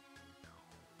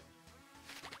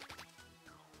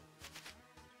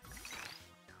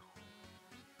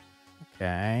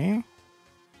 Okay.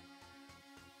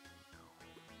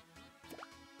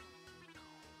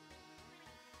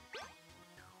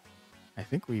 I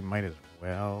think we might as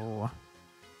well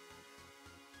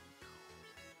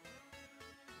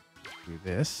do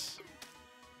this.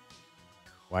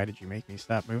 Why did you make me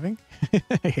stop moving?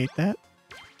 I hate that.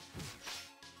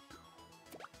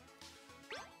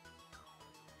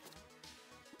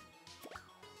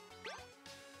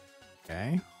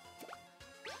 Okay.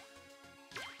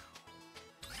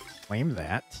 Claim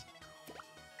that.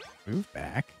 Move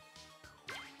back.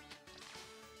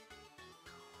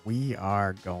 We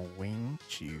are going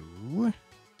to...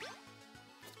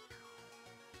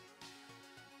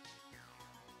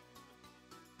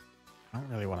 I don't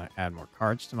really want to add more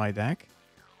cards to my deck.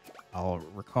 I'll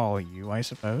recall you, I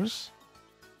suppose.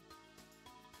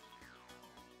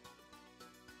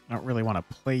 I don't really want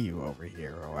to play you over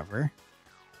here, however.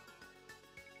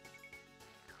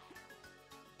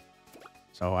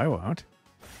 So I won't.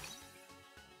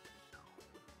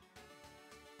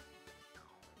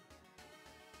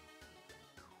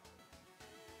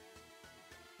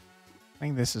 I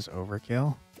think this is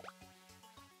overkill.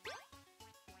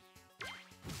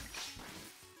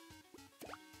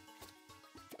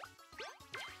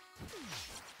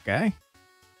 Okay.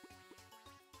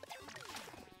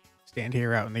 Stand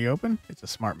here out in the open. It's a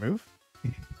smart move.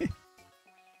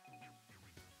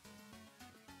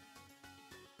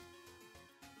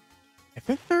 I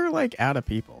think they're like out of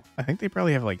people. I think they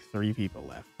probably have like 3 people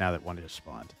left now that one just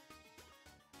spawned.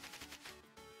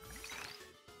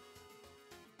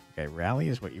 Okay, rally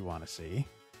is what you want to see.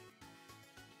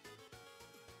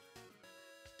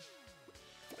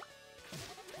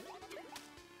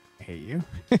 I hate you.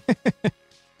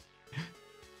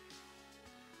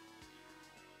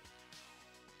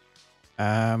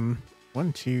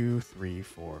 1, 2, 3,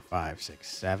 4, 5, 6,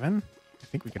 7. I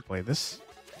think we could play this.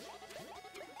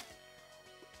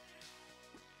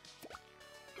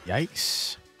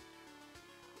 Yikes.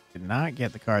 Did not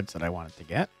get the cards that I wanted to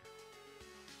get.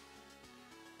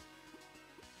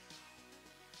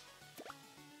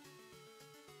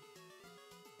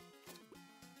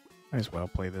 Might as well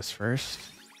play this first.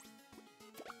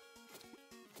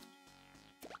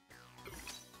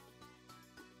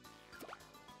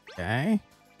 Okay.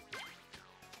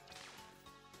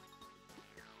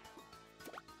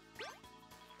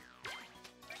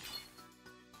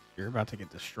 You're about to get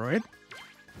destroyed.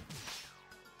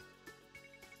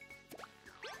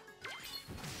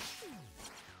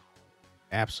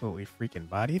 Absolutely freaking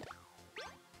bodied.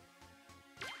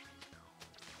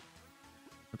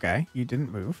 Okay, you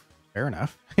didn't move. Fair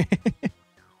enough.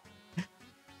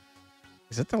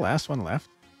 Is it the last one left?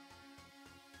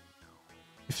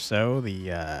 If so,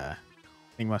 the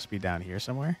thing must be down here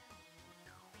somewhere.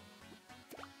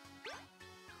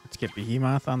 Let's get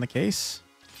Behemoth on the case.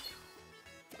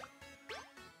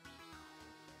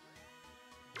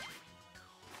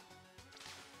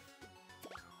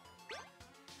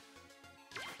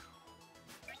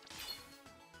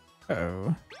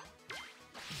 Uh-oh.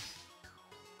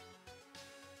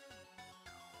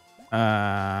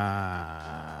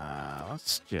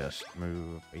 Let's just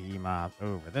move Behemoth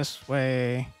over this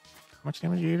way. How much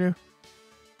damage do you do?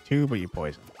 2, but you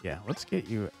poison. Yeah, let's get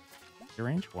you to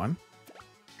range 1.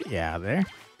 Get you out of there.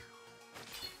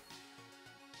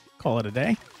 Call it a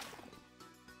day.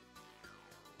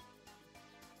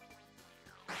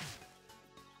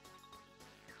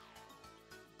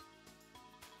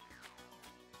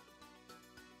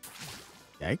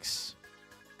 Yikes.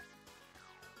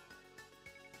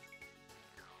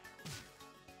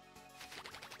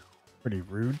 Pretty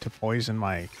rude to poison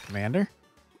my commander.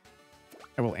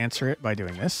 I will answer it by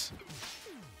doing this.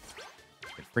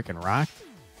 Get freaking rocked.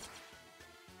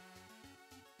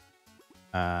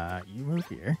 You move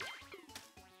here.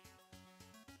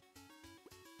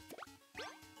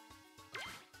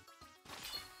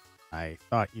 I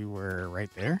thought you were right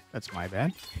there. That's my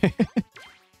bad.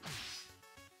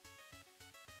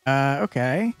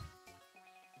 Okay.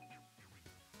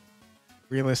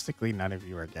 Realistically, none of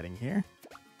you are getting here.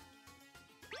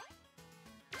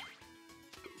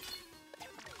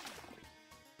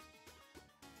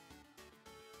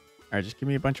 Alright, just give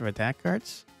me a bunch of attack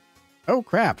cards. Oh,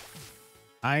 crap.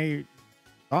 I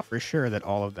thought for sure that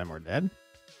all of them were dead.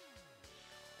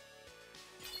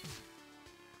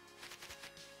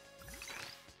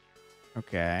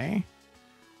 Okay.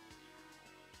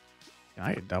 Can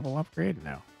I double upgrade?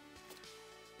 No.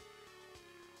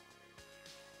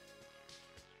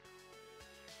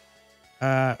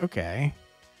 Okay.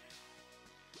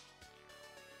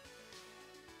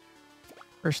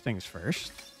 First things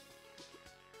first.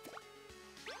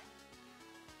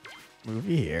 Move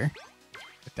you here.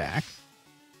 Attack.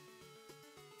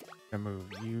 Gonna move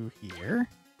you here.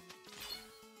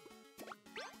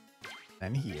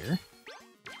 Then here.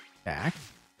 Attack.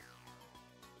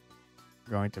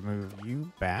 We're going to move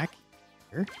you back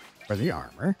here for the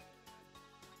armor.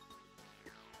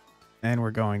 Then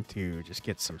we're going to just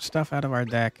get some stuff out of our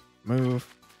deck.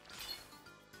 Move.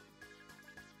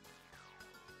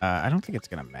 I don't think it's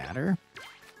going to matter.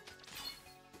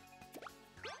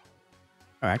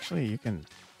 Oh, actually, you can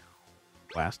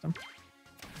blast them.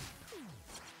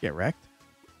 Get wrecked.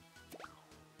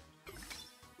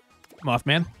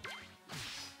 Mothman.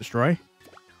 Destroy.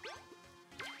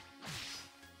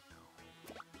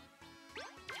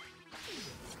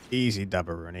 Easy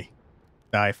dubber, Rooney.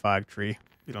 Die, fog tree.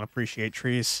 You don't appreciate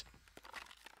trees.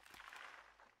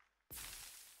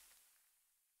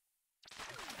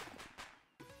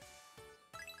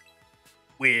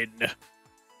 Win.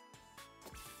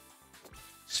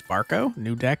 Sparko,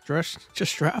 new deck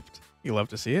just dropped. You love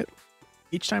to see it.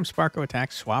 Each time Sparko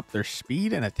attacks, swap their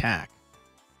speed and attack.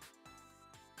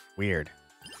 Weird.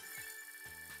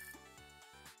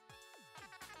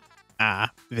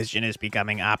 Vision is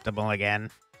becoming optimal again.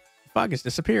 Fog is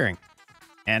disappearing.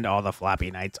 And all the Floppy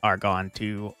Knights are gone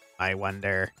too, I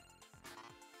wonder.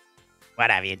 What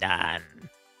have you done?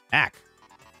 Hack.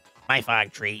 My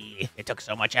fog tree. It took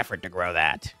so much effort to grow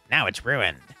that. Now it's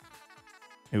ruined.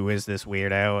 Who is this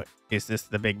weirdo? Is this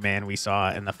the big man we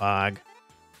saw in the fog?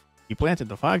 You planted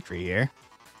the fog tree here.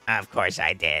 Of course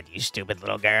I did, you stupid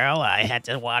little girl. I had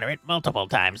to water it multiple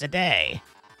times a day.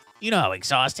 You know how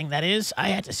exhausting that is? I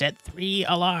had to set 3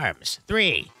 alarms.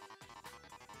 3.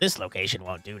 This location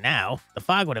won't do now. The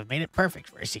fog would have made it perfect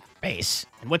for a secret base.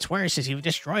 And what's worse is you've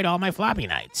destroyed all my Floppy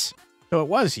Knights. So it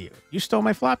was you. You stole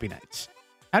my Floppy Knights.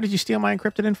 How did you steal my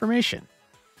encrypted information?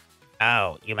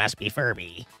 Oh, you must be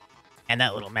Phoebe. And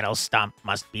that little metal stump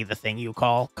must be the thing you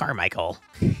call Carmichael.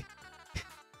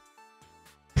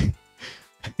 I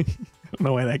don't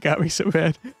know why that got me so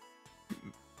bad.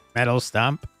 Metal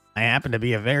stump? I happen to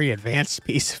be a very advanced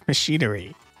piece of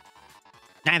machinery.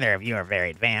 Neither of you are very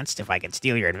advanced if I can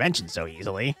steal your invention so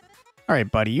easily. All right,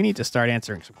 buddy, you need to start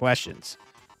answering some questions.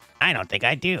 I don't think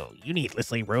I do. You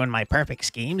needlessly ruin my perfect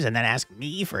schemes and then ask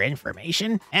me for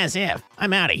information? As if.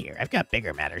 I'm out of here. I've got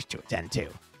bigger matters to attend to.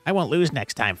 I won't lose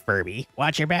next time, Phoebe.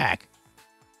 Watch your back.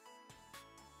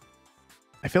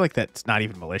 I feel like that's not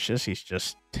even malicious.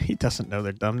 He doesn't know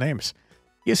their dumb names.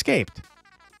 He escaped.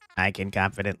 I can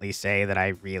confidently say that I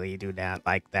really do not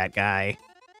like that guy.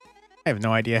 I have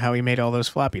no idea how he made all those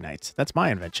Floppy Knights. That's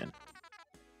my invention.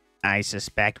 I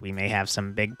suspect we may have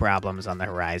some big problems on the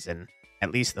horizon.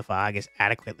 At least the fog is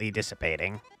adequately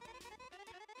dissipating.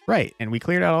 Right, and we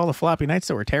cleared out all the Floppy Knights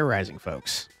that were terrorizing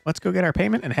folks. Let's go get our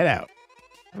payment and head out.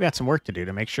 I've got some work to do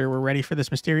to make sure we're ready for this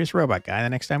mysterious robot guy the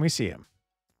next time we see him.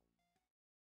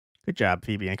 Good job,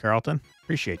 Phoebe and Carlton.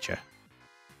 Appreciate you.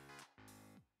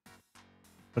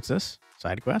 What's this?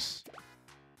 Side quests?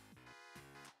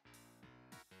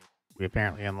 We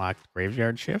apparently unlocked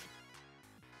Graveyard Shift.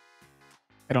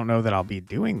 I don't know that I'll be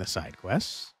doing the side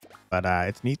quests, but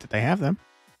it's neat that they have them.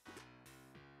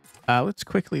 Let's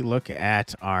quickly look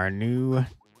at our new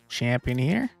champion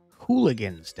here.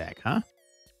 Hooligans deck, huh?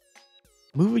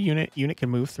 Move a unit. Unit can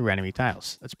move through enemy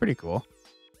tiles. That's pretty cool.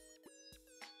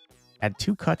 Add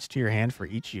 2 cuts to your hand for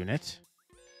each unit.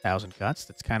 1,000 cuts.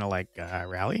 That's kind of like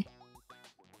Rally.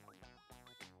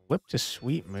 Flip to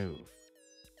sweet move.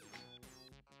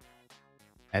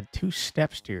 Add 2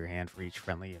 steps to your hand for each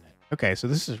friendly unit. Okay, so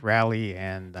this is Rally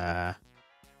and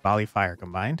Volley Fire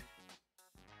combined.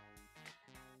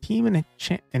 team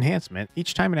enhancement.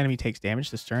 Each time an enemy takes damage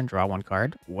this turn, draw one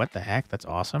card. What the heck? That's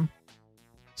awesome.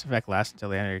 This effect lasts until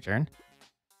the end of your turn.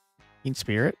 Keen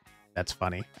Spirit. That's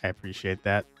funny. I appreciate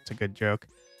that. It's a good joke.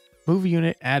 Move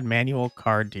unit, add manual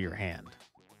card to your hand.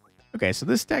 Okay, so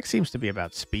this deck seems to be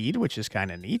about speed, which is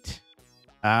kind of neat.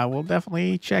 We'll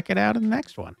definitely check it out in the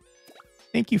next one.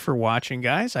 Thank you for watching,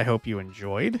 guys. I hope you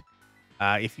enjoyed.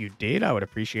 If you did, I would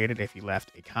appreciate it if you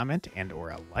left a comment and or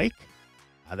a like.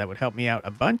 That would help me out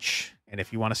a bunch. And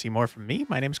if you want to see more from me,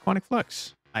 my name is Quantic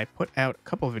Flux. I put out a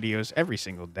couple videos every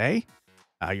single day.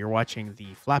 You're watching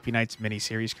the Floppy Knights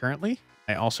mini-series currently.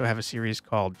 I also have a series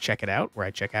called Check It Out, where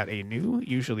I check out a new,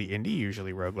 usually indie,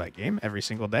 usually roguelike game every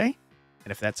single day.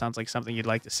 And if that sounds like something you'd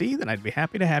like to see, then I'd be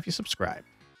happy to have you subscribe.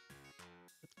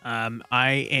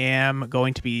 I am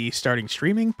going to be starting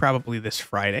streaming probably this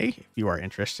Friday, if you are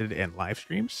interested in live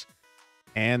streams.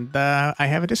 And I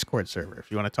have a Discord server.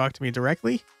 If you want to talk to me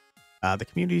directly, the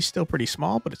community is still pretty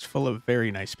small, but it's full of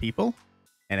very nice people.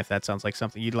 And if that sounds like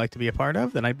something you'd like to be a part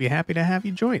of, then I'd be happy to have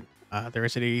you join. There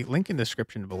is a link in the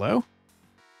description below.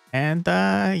 And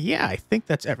yeah, I think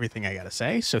that's everything I got to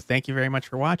say. So thank you very much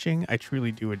for watching. I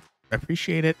truly do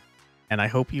appreciate it. And I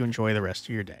hope you enjoy the rest of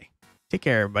your day. Take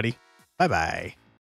care, everybody. Bye-bye.